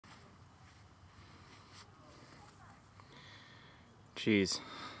Geez,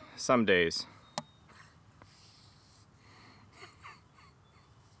 some days.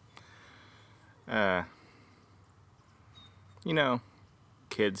 You know,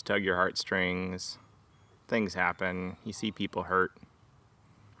 kids tug your heartstrings, things happen, you see people hurt.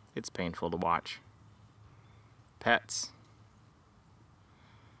 It's painful to watch. Pets.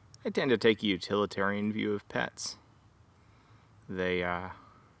 I tend to take a utilitarian view of pets. They,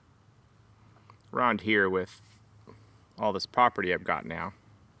 around here with all this property I've got now,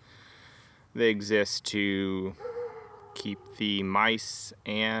 they exist to keep the mice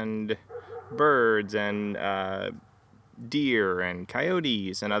and birds and deer and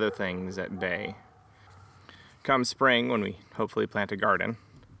coyotes and other things at bay. Come spring, when we hopefully plant a garden,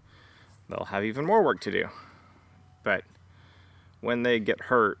 they'll have even more work to do. But when they get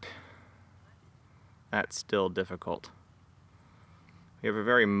hurt, that's still difficult. We have a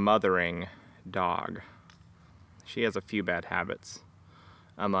very mothering dog. She has a few bad habits,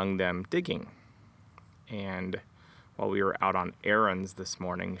 among them digging. And while we were out on errands this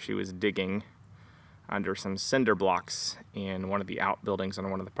morning, she was digging under some cinder blocks in one of the outbuildings on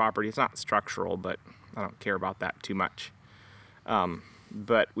one of the properties. It's not structural, but I don't care about that too much.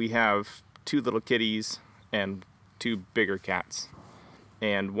 But we have 2 little kitties and 2 bigger cats.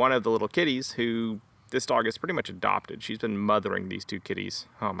 And one of the little kitties, who this dog is pretty much adopted, she's been mothering these 2 kitties.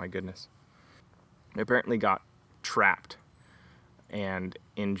 Oh my goodness. Apparently got trapped and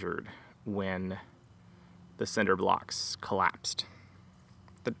injured when the cinder blocks collapsed.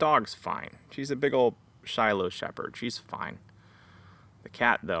 The dog's fine. She's a big old Shiloh shepherd. She's fine. The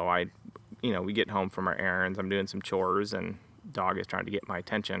cat, though, we get home from our errands, I'm doing some chores, and dog is trying to get my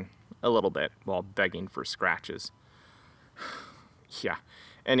attention a little bit while begging for scratches. Yeah.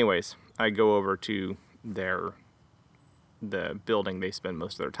 Anyways, I go over to the building they spend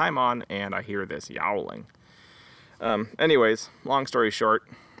most of their time on, and I hear this yowling. Anyways, long story short,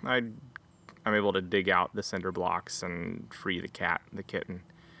 I'm able to dig out the cinder blocks and free the kitten,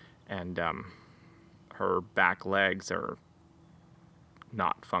 and her back legs are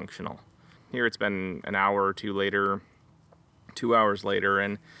not functional. Here it's been an hour or 2 later, 2 hours later,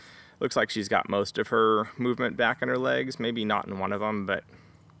 and looks like she's got most of her movement back in her legs, maybe not in one of them, but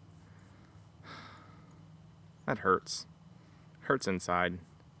that hurts. Hurts inside.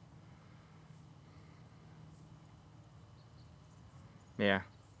 Yeah.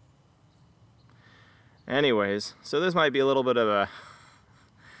 Anyways, so this might be a little bit of a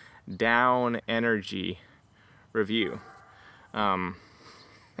down energy review. Oh,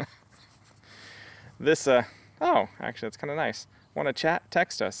 actually that's kind of nice. Want to chat?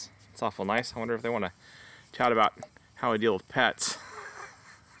 Text us. It's awful nice. I wonder if they want to chat about how I deal with pets.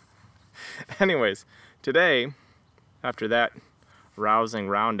 Anyways, today, after that rousing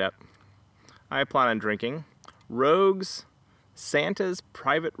roundup, I plan on drinking Rogue's Santa's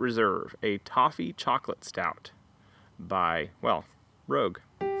Private Reserve, a toffee chocolate stout by, well, Rogue.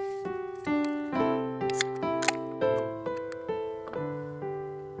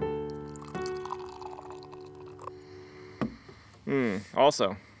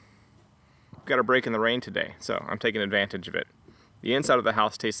 Also, got a break in the rain today, so I'm taking advantage of it. The inside of the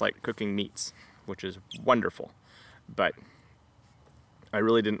house tastes like cooking meats, which is wonderful, but I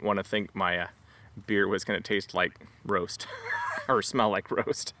really didn't want to think my beer was going to taste like roast or smell like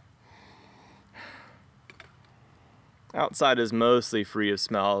roast. Outside is mostly free of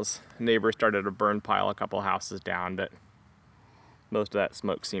smells. Neighbor started a burn pile a couple houses down, but most of that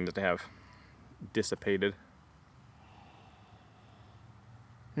smoke seems to have dissipated.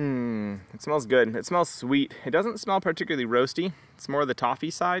 It smells good. It smells sweet. It doesn't smell particularly roasty. It's more the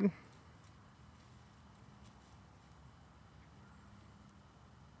toffee side.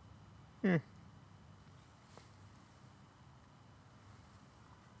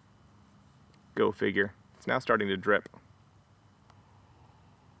 Go figure. It's now starting to drip.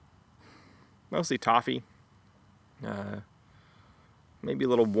 Mostly toffee. Maybe a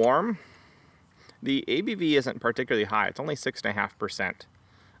little warm. The ABV isn't particularly high. It's only 6.5%.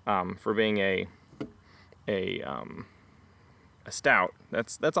 For being a stout.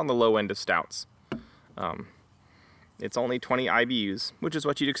 That's on the low end of stouts. It's only 20 IBUs, which is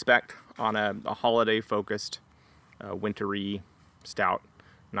what you'd expect on a holiday-focused, wintry stout.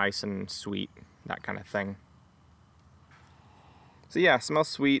 Nice and sweet, that kind of thing. So yeah, smells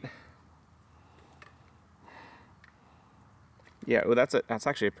sweet. Yeah, oh, that's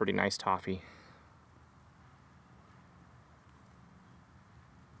actually a pretty nice toffee.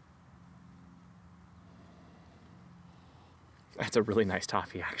 That's a really nice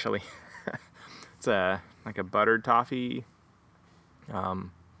toffee, actually. It's like a buttered toffee,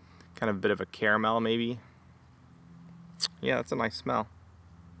 kind of a bit of a caramel, maybe. Yeah, that's a nice smell.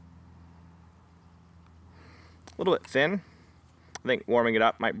 A little bit thin. I think warming it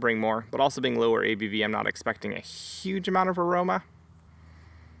up might bring more, but also being lower ABV, I'm not expecting a huge amount of aroma.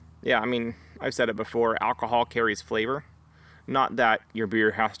 Yeah, I mean, I've said it before, alcohol carries flavor. Not that your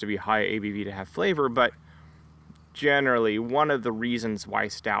beer has to be high ABV to have flavor, but generally one of the reasons why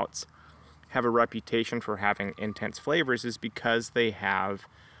stouts have a reputation for having intense flavors is because they have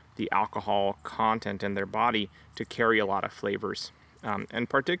the alcohol content in their body to carry a lot of flavors. And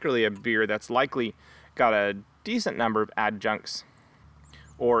particularly a beer that's likely got a decent number of adjuncts,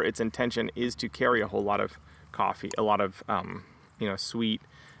 or its intention is to carry a whole lot of coffee, a lot of you know, sweet,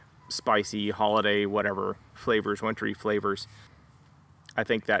 spicy, holiday, whatever flavors, wintry flavors. I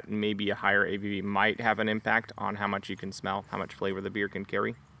think that maybe a higher ABV might have an impact on how much you can smell, how much flavor the beer can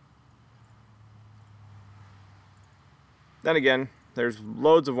carry. Then again, there's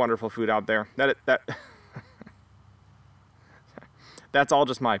loads of wonderful food out there. That's all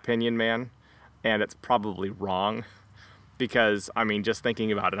just my opinion, man, and it's probably wrong, because, I mean, just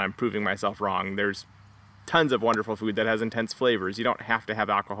thinking about it, I'm proving myself wrong. There's tons of wonderful food that has intense flavors. You don't have to have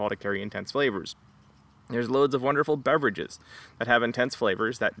alcohol to carry intense flavors. There's loads of wonderful beverages that have intense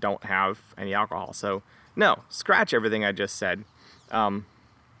flavors that don't have any alcohol. So, no, scratch everything I just said. I'm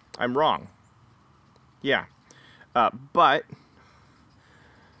wrong. Yeah. But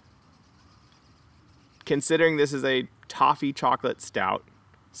considering this is a toffee chocolate stout,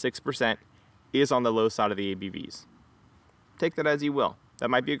 6% is on the low side of the ABVs. Take that as you will. That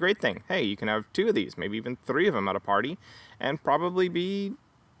might be a great thing. Hey, you can have 2 of these, maybe even 3 of them at a party, and probably be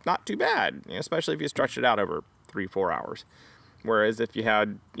not too bad, you know, especially if you stretch it out over 3-4 hours. Whereas if you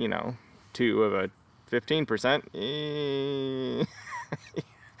had, you know, 2 of a 15%,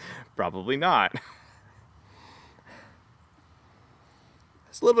 probably not.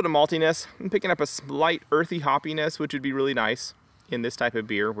 It's a little bit of maltiness. I'm picking up a slight earthy hoppiness, which would be really nice in this type of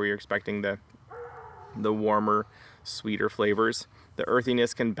beer where you're expecting the warmer, sweeter flavors. The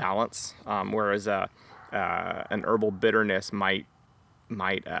earthiness can balance, whereas an herbal bitterness might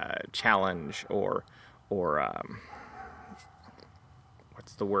challenge or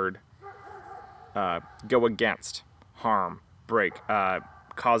what's the word? Go against, harm, break,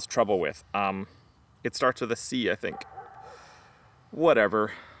 cause trouble with. It starts with a C, I think.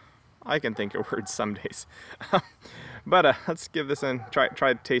 Whatever. I can think of words some days. But let's give this a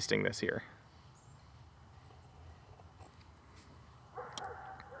try tasting this here.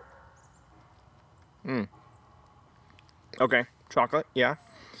 Okay, chocolate, yeah.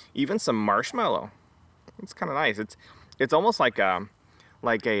 Even some marshmallow. It's kind of nice. It's almost like a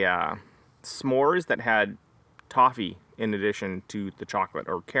s'mores that had toffee in addition to the chocolate,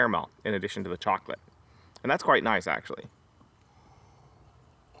 or caramel in addition to the chocolate. And that's quite nice, actually.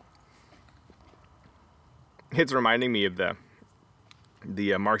 It's reminding me of the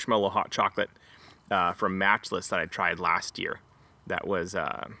marshmallow hot chocolate from Matchless that I tried last year. That was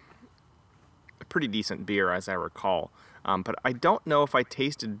a pretty decent beer, as I recall. But I don't know if I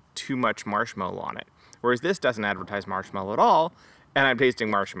tasted too much marshmallow on it. Whereas this doesn't advertise marshmallow at all, and I'm tasting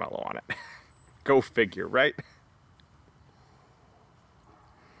marshmallow on it. Go figure, right?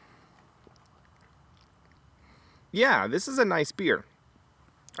 Yeah, this is a nice beer.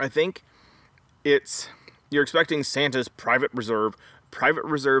 I think you're expecting Santa's private reserve. Private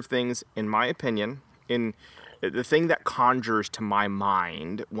reserve things, in my opinion, the thing that conjures to my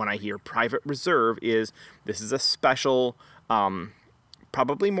mind when I hear private reserve is this is a special,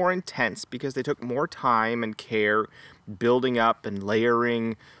 probably more intense because they took more time and care building up and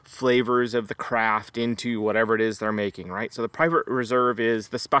layering flavors of the craft into whatever it is they're making, right? So the private reserve is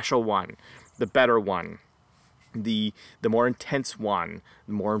the special one, the better one, the more intense one,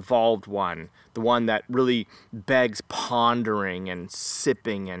 the more involved one, the one that really begs pondering and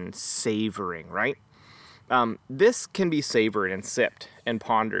sipping and savoring, right? This can be savored and sipped and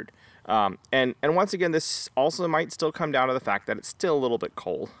pondered. And once again, this also might still come down to the fact that it's still a little bit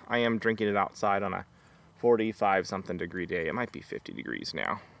cold. I am drinking it outside on a 45-something degree day. It might be 50 degrees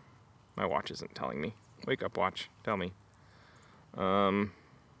now. My watch isn't telling me. Wake up, watch. Tell me.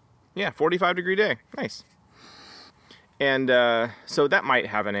 Yeah, 45-degree day. Nice. And so that might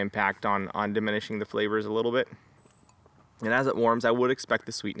have an impact on diminishing the flavors a little bit. And as it warms, I would expect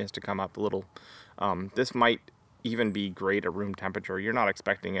the sweetness to come up a little. This might even be great at room temperature. You're not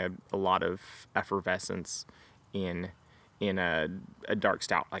expecting a lot of effervescence in a dark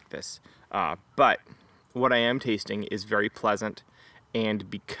stout like this. But what I am tasting is very pleasant. And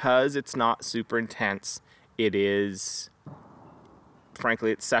because it's not super intense, it is,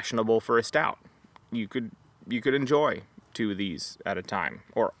 frankly, it's sessionable for a stout. You could enjoy 2 of these at a time,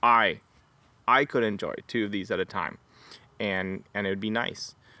 or I could enjoy 2 of these at a time. and it would be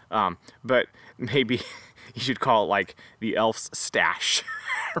nice. But maybe you should call it like the Elves Stash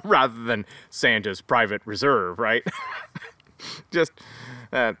rather than Santa's private reserve, right? Just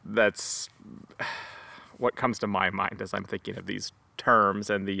that's what comes to my mind as I'm thinking of these terms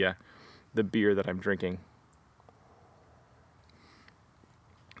and the beer that I'm drinking.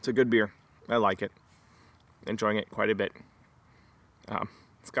 It's a good beer. I like it. Enjoying it quite a bit.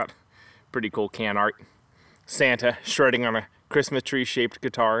 It's got pretty cool can art. Santa shredding on a Christmas tree shaped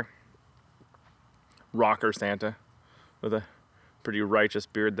guitar. Rocker Santa with a pretty righteous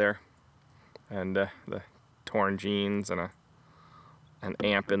beard there. And the torn jeans and an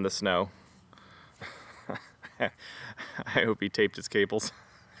amp in the snow. I hope he taped his cables.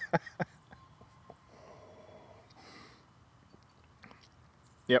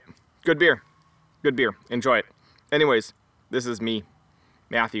 Yep, good beer. Good beer. Enjoy it. Anyways, this is me,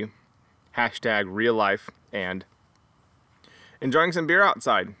 Matthew, hashtag real life, and enjoying some beer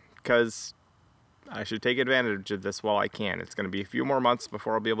outside, because I should take advantage of this while I can. It's going to be a few more months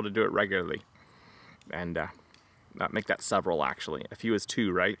before I'll be able to do it regularly. And make that several, actually. A few is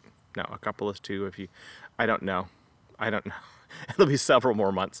 2, right? No, a couple is 2. If you, I don't know. It'll be several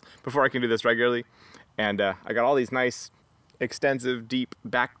more months before I can do this regularly. And I got all these nice, extensive, deep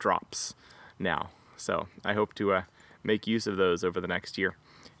backdrops now. So I hope to make use of those over the next year.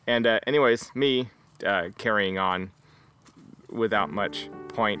 And anyways, me carrying on without much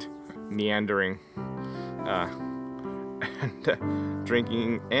point, meandering, and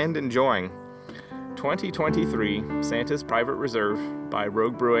drinking and enjoying 2023 Santa's Private Reserve by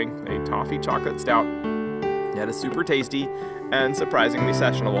Rogue Brewing, a toffee chocolate stout that is super tasty and surprisingly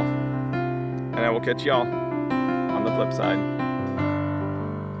sessionable. And I will catch y'all on the flip side.